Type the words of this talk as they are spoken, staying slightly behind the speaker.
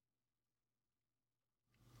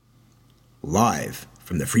Live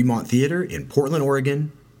from the Fremont Theater in Portland,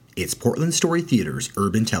 Oregon, it's Portland Story Theater's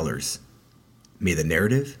Urban Tellers. May the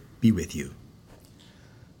narrative be with you.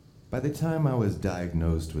 By the time I was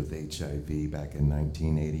diagnosed with HIV back in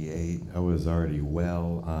 1988, I was already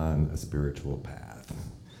well on a spiritual path.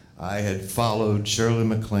 I had followed Shirley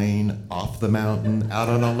MacLaine off the mountain, out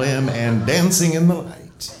on a limb, and dancing in the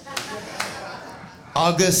light.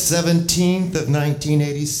 August 17th of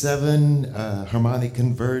 1987, harmonic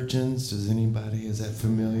convergence. Is that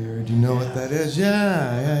familiar? Do you know what that is?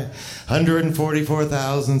 Yeah.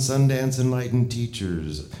 144,000 Sundance enlightened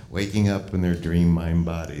teachers waking up in their dream mind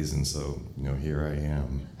bodies, and so, here I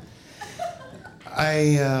am.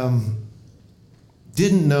 I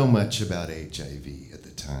didn't know much about HIV at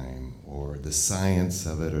the time, or the science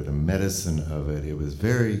of it, or the medicine of it. It was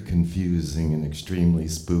very confusing and extremely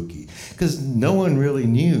spooky, because no one really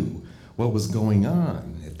knew what was going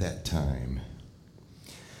on at that time.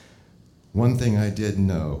 One thing I did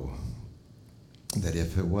know, that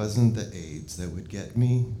if it wasn't the AIDS that would get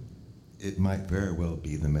me, it might very well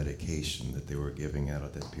be the medication that they were giving out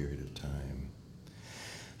at that period of time.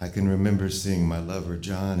 I can remember seeing my lover,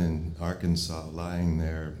 John, in Arkansas, lying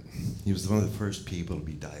there. He was one of the first people to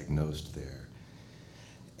be diagnosed there.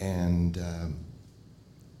 And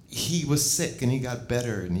he was sick, and he got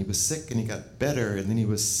better, and he was sick, and he got better, and then he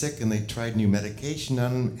was sick, and they tried new medication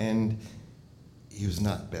on him, and he was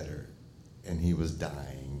not better, and he was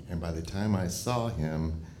dying. And by the time I saw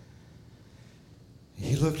him,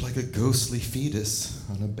 he looked like a ghostly fetus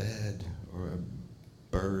on a bed, or a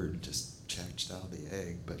bird just hatched out of the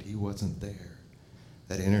egg, but he wasn't there.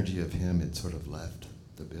 That energy of him had sort of left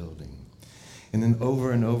the building. And then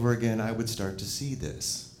over and over again, I would start to see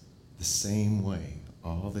this the same way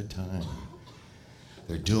all the time.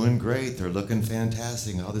 They're doing great, they're looking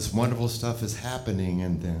fantastic, all this wonderful stuff is happening,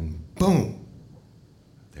 and then boom,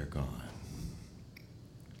 they're gone.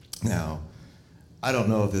 Now, I don't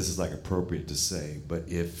know if this is appropriate to say, but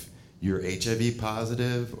if you're HIV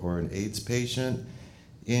positive or an AIDS patient,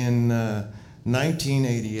 in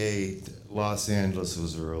 1988, Los Angeles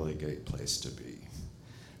was a really great place to be,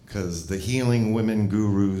 because the healing women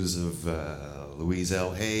gurus of Louise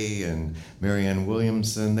L. Hay and Marianne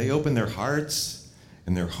Williamson, they opened their hearts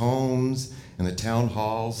and their homes and the town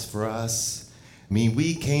halls for us. I mean,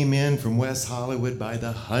 we came in from West Hollywood by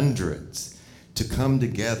the hundreds to come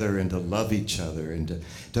together and to love each other and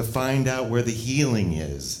to find out where the healing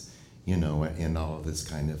is, in all of this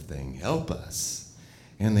kind of thing. Help us.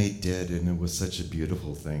 And they did, and it was such a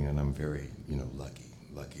beautiful thing, and I'm very,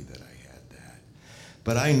 lucky that I had that.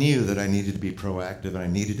 But I knew that I needed to be proactive, and I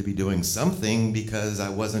needed to be doing something because I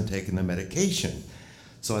wasn't taking the medication.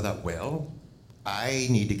 So I thought, well, I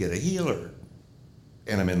need to get a healer.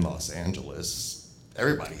 And I'm in Los Angeles.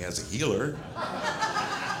 Everybody has a healer.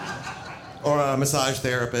 Or a massage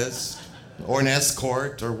therapist, or an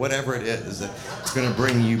escort, or whatever it is that's going to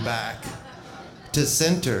bring you back to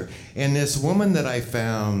center. And this woman that I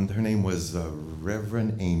found, her name was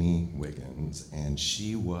Reverend Amy Wiggins, and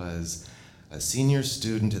she was a senior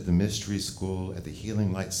student at the Mystery School at the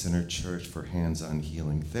Healing Light Center Church for Hands-On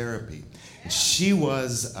Healing Therapy. And she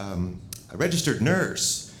was a registered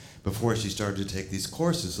nurse before she started to take these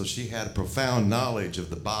courses, so she had a profound knowledge of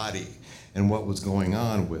the body and what was going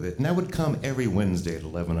on with it. And I would come every Wednesday at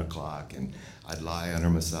 11 o'clock, and I'd lie on her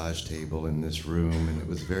massage table in this room, and it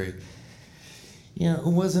was very, it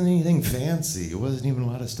wasn't anything fancy. It wasn't even a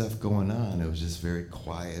lot of stuff going on. It was just very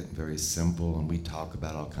quiet, very simple, and we talk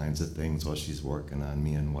about all kinds of things while she's working on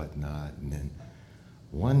me and whatnot. And then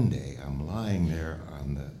one day, I'm lying there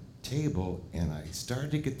on the table, and I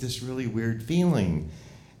started to get this really weird feeling.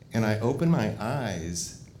 And I opened my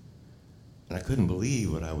eyes, and I couldn't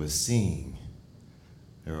believe what I was seeing.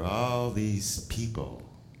 There were all these people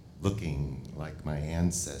looking like my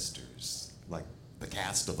ancestors, like the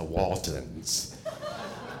cast of the Waltons.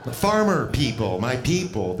 The farmer people, my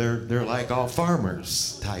people, they're like all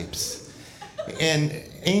farmers types. And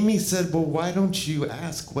Amy said, well, why don't you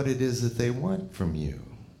ask what it is that they want from you?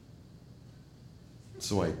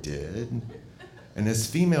 So I did. And this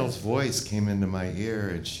female's voice came into my ear,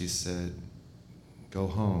 and she said, go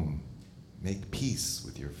home, make peace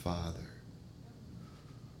with your father.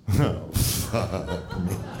 Oh, fuck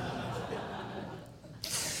me.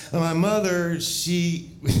 My mother,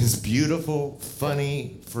 she was beautiful,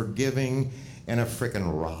 funny, forgiving, and a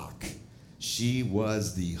frickin' rock. She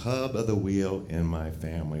was the hub of the wheel in my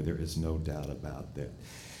family. There is no doubt about that.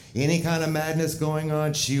 Any kind of madness going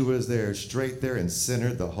on, she was there, straight there and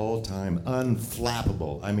centered the whole time,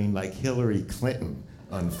 unflappable. I mean, like Hillary Clinton,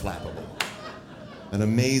 unflappable. An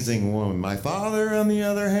amazing woman. My father, on the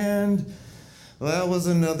other hand, Well, that was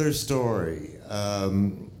another story.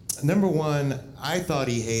 Number one, I thought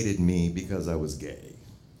he hated me because I was gay.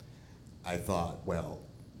 I thought, well,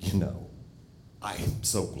 I'm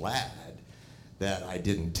so glad that I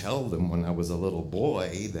didn't tell them when I was a little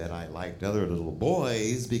boy that I liked other little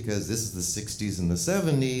boys, because this is the 60s and the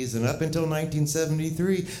 70s, and up until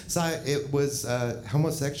 1973, it was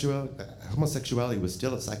homosexuality was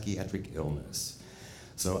still a psychiatric illness.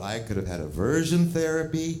 So I could have had aversion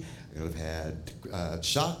therapy, I could have had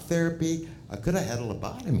shock therapy, I could have had a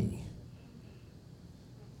lobotomy,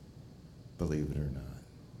 believe it or not.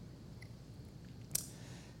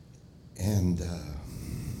 And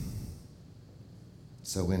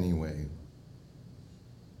so anyway,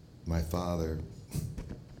 my father,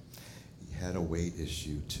 he had a weight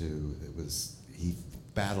issue too. He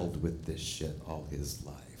battled with this shit all his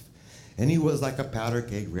life. And he was like a powder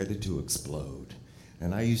keg ready to explode.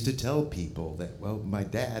 And I used to tell people that, well, my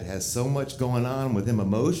dad has so much going on with him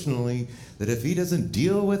emotionally that if he doesn't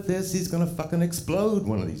deal with this, he's gonna fucking explode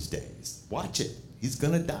one of these days. Watch it. He's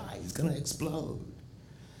gonna die. He's gonna explode.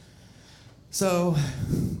 So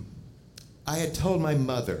I had told my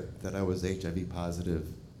mother that I was HIV positive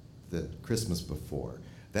the Christmas before.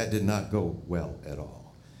 That did not go well at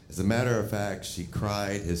all. As a matter of fact, she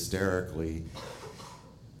cried hysterically,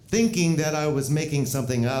 thinking that I was making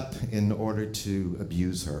something up in order to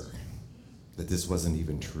abuse her, that this wasn't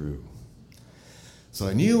even true. So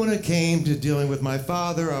I knew when it came to dealing with my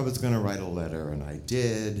father, I was going to write a letter, and I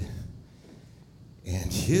did.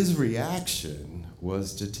 And his reaction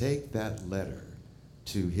was to take that letter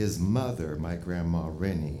to his mother, my grandma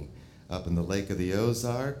Rennie, up in the Lake of the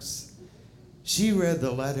Ozarks. She read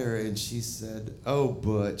the letter and she said, "Oh,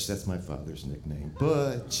 Butch," that's my father's nickname,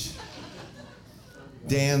 "Butch,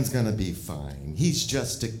 Dan's gonna be fine. He's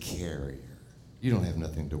just a carrier. You don't have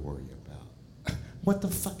nothing to worry about." What the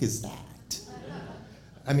fuck is that?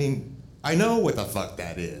 I mean, I know what the fuck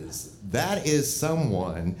that is. That is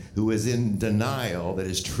someone who is in denial that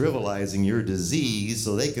is trivializing your disease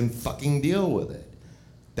so they can fucking deal with it.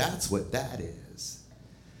 That's what that is.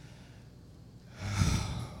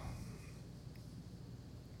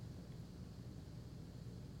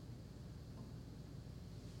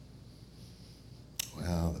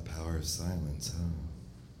 Wow, the power of silence, huh?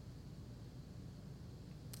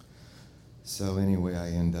 So anyway, I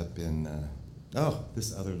end up in,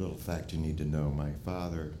 this other little fact you need to know. My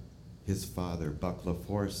father, his father, Buck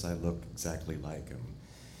LaForce, I look exactly like him.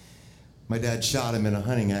 My dad shot him in a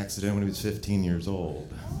hunting accident when he was 15 years old.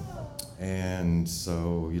 And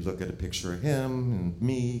so you look at a picture of him and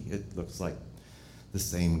me, it looks like the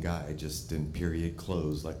same guy, just in period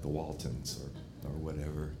clothes like the Waltons or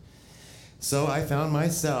whatever. So I found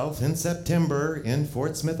myself in September in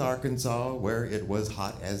Fort Smith, Arkansas, where it was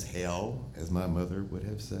hot as hell, as my mother would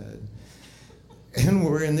have said. And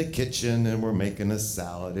we're in the kitchen and we're making a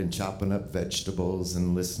salad and chopping up vegetables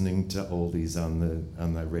and listening to oldies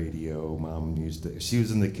on the radio. She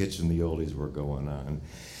was in the kitchen, the oldies were going on.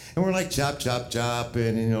 And we're like chop, chop, chop,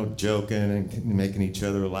 and joking and making each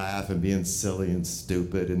other laugh and being silly and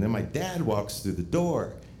stupid. And then my dad walks through the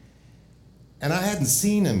door. And I hadn't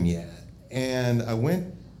seen him yet. And I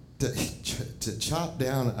went to chop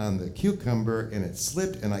down on the cucumber and it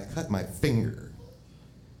slipped and I cut my finger.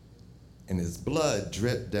 And his blood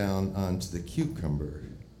dripped down onto the cucumber.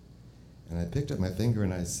 And I picked up my finger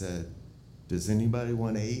and I said, "Does anybody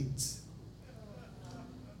want AIDS?"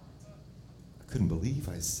 I couldn't believe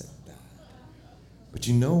I said that. But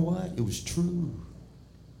you know what? It was true.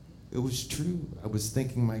 It was true. I was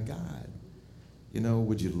thinking, my God,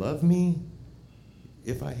 would you love me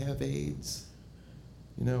if I have AIDS?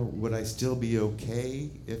 Would I still be okay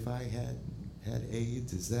if I had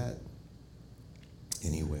AIDS? Is that?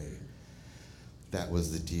 Anyway. That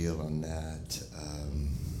was the deal on that.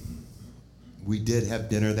 We did have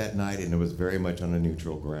dinner that night, and it was very much on a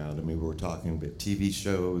neutral ground. I mean, we were talking about TV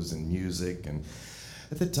shows and music, and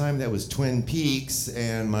at the time that was Twin Peaks,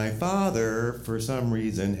 and my father, for some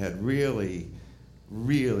reason, had really,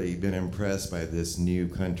 really been impressed by this new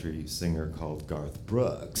country singer called Garth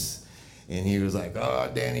Brooks. And he was like,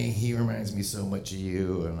 "Oh, Danny, he reminds me so much of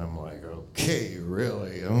you." And I'm like, "Okay,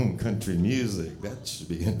 really? Country music, that should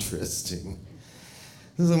be interesting."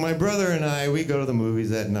 So my brother and I, we go to the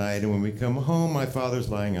movies that night, and when we come home, my father's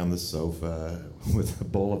lying on the sofa with a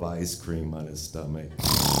bowl of ice cream on his stomach.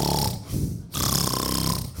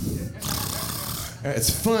 It's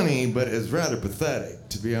funny, but it's rather pathetic,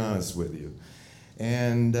 to be honest with you.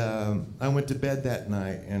 And I went to bed that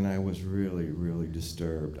night, and I was really, really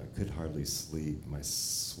disturbed. I could hardly sleep. My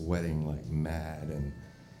sweating like mad, and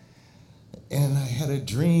And I had a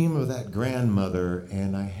dream of that grandmother,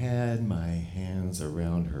 and I had my hands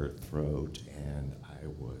around her throat, and I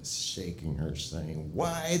was shaking her, saying,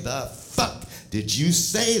 "Why the fuck did you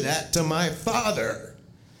say that to my father?"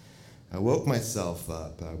 I woke myself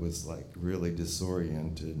up. I was like really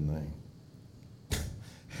disoriented, and I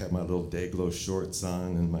had my little Dayglow shorts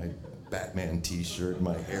on and my Batman t-shirt,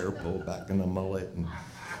 my hair pulled back in a mullet, and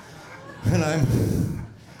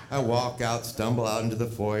I walk out, stumble out into the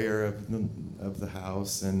foyer of the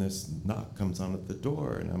house, and this knock comes on at the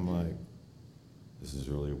door, and I'm like, this is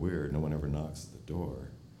really weird. No one ever knocks at the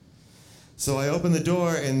door. So I open the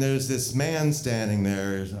door, and there's this man standing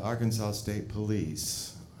there, Arkansas State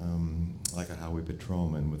Police, like a highway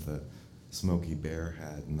patrolman with a Smokey Bear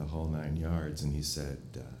hat and the whole 9 yards, and he said,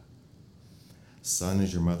 "Son,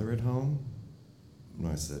 is your mother at home?" And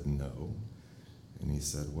I said, "No." And he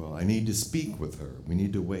said, "Well, I need to speak with her. We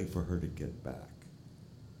need to wait for her to get back."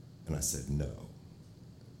 And I said, no,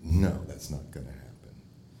 that's not going to happen.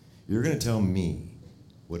 You're going to tell me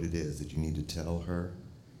what it is that you need to tell her,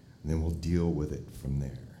 and then we'll deal with it from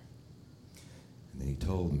there. And then he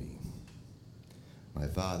told me my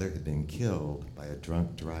father had been killed by a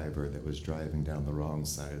drunk driver that was driving down the wrong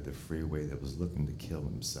side of the freeway that was looking to kill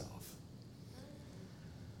himself.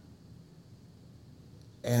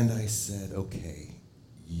 And I said, okay,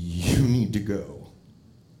 you need to go.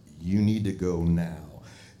 You need to go now.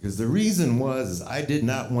 Because the reason was I did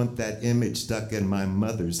not want that image stuck in my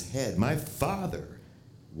mother's head. My father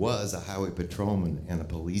was a highway patrolman and a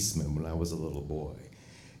policeman when I was a little boy.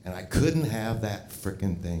 And I couldn't have that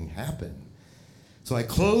frickin' thing happen. So I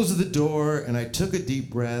closed the door and I took a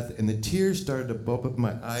deep breath, and the tears started to bubble up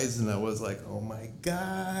my eyes, and I was like, oh my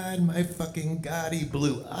God, my fucking God, he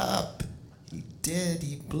blew up. He did,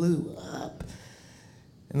 he blew up.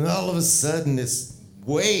 And then all of a sudden, this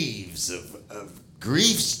waves of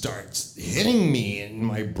grief starts hitting me, and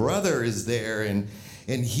my brother is there, and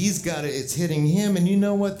he's got it, it's hitting him. And you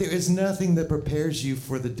know what? There is nothing that prepares you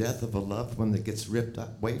for the death of a loved one that gets ripped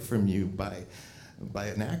away from you by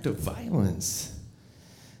an act of violence.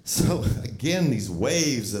 So again, these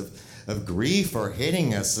waves of grief are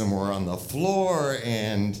hitting us, and we're on the floor,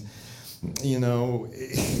 and you know,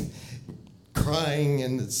 crying,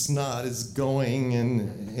 and the snot is going,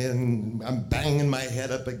 and I'm banging my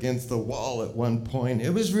head up against the wall at one point.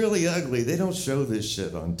 It was really ugly. They don't show this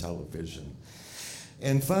shit on television.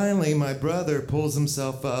 And finally, my brother pulls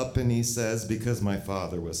himself up, and he says, because my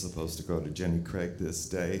father was supposed to go to Jenny Craig this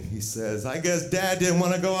day, he says, "I guess Dad didn't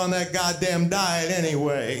want to go on that goddamn diet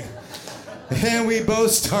anyway." And we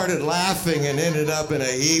both started laughing and ended up in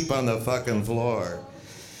a heap on the fucking floor.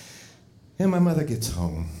 And my mother gets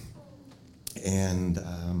home. And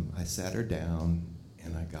I sat her down,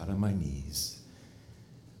 and I got on my knees,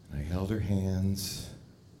 and I held her hands,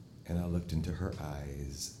 and I looked into her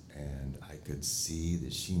eyes, and I could see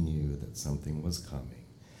that she knew that something was coming.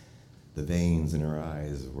 The veins in her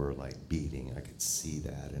eyes were like beating. I could see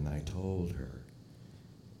that, and I told her,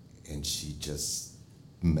 and she just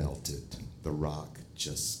melted. The rock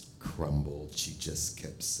just crumbled. She just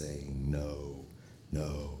kept saying, "No,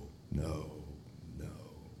 no, no, no."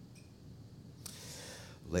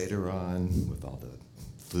 Later on, with all the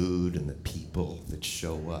food and the people that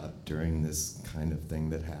show up during this kind of thing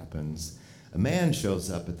that happens, a man shows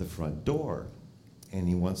up at the front door, and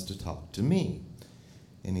he wants to talk to me.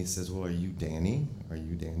 And he says, "Well, are you Danny? Are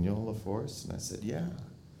you Daniel LaForce?" And I said, "Yeah."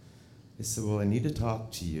 He said, "Well, I need to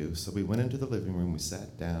talk to you." So we went into the living room, we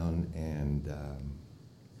sat down, and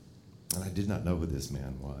I did not know who this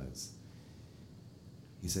man was.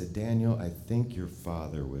 He said, "Daniel, I think your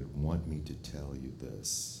father would want me to tell you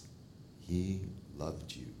this. He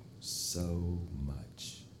loved you so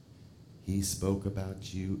much. He spoke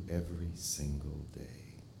about you every single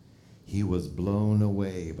day. He was blown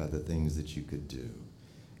away by the things that you could do,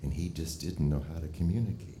 and he just didn't know how to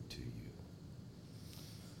communicate to you."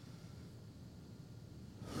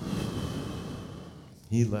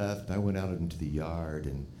 He left. I went out into the yard,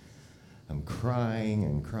 and I'm crying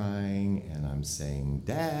and crying, and I'm saying,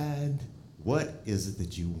 "Dad, what is it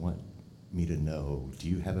that you want me to know? Do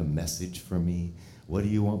you have a message for me? What do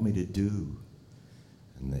you want me to do?"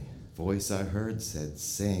 And the voice I heard said,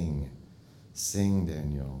 "Sing, sing,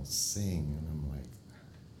 Daniel, sing." And I'm like,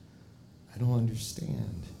 I don't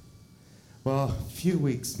understand. Well, a few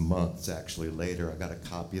weeks, months actually later, I got a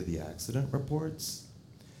copy of the accident reports.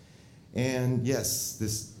 And yes,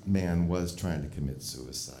 this man was trying to commit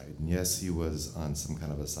suicide. And yes, he was on some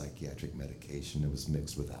kind of a psychiatric medication that was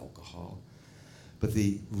mixed with alcohol. But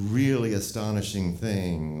the really astonishing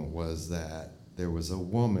thing was that there was a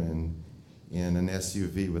woman in an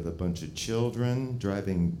SUV with a bunch of children,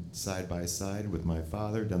 driving side by side with my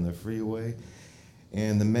father down the freeway.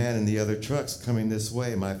 And the man in the other truck's coming this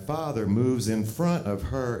way. My father moves in front of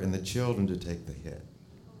her and the children to take the hit.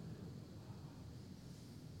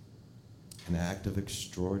 An act of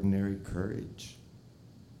extraordinary courage.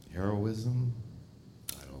 Heroism?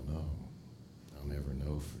 I don't know. I'll never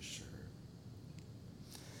know for sure.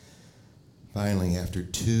 Finally, after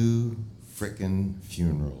 2 frickin'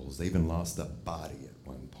 funerals, they even lost a body at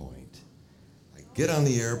one point, I get on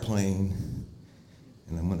the airplane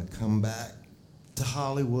and I'm gonna come back to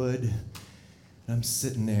Hollywood. And I'm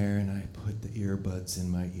sitting there and I put the earbuds in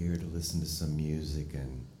my ear to listen to some music,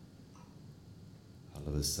 and all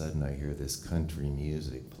of a sudden I hear this country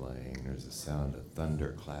music playing. There's a sound of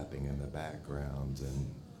thunder clapping in the background,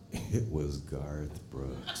 and it was Garth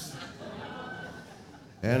Brooks.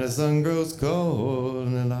 And the sun grows cold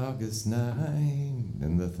on an August night,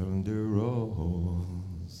 and the thunder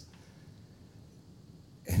rolls.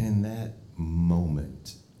 And in that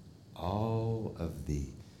moment, all of the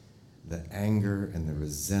anger and the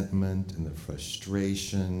resentment and the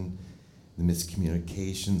frustration, the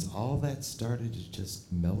miscommunications, all that started to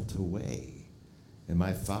just melt away. And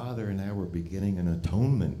my father and I were beginning an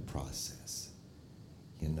atonement process,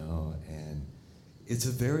 and it's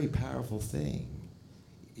a very powerful thing.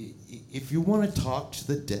 If you want to talk to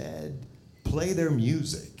the dead, play their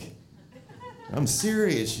music. I'm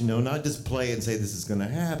serious, not just play and say this is going to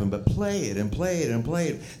happen, but play it and play it and play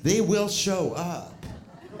it. They will show up.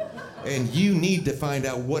 And you need to find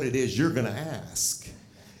out what it is you're going to ask.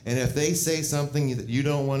 And if they say something that you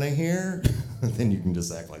don't want to hear, then you can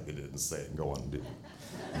just act like they didn't say it and go on and do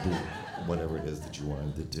whatever it is that you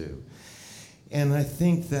wanted to do. And I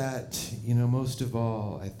think that, most of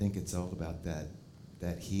all, I think it's all about that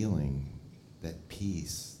healing, that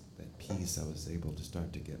peace I was able to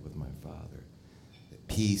start to get with my father. That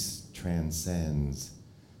peace transcends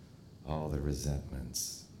all the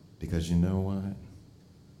resentments. Because you know what?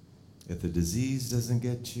 If the disease doesn't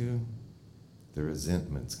get you, the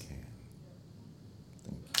resentments can.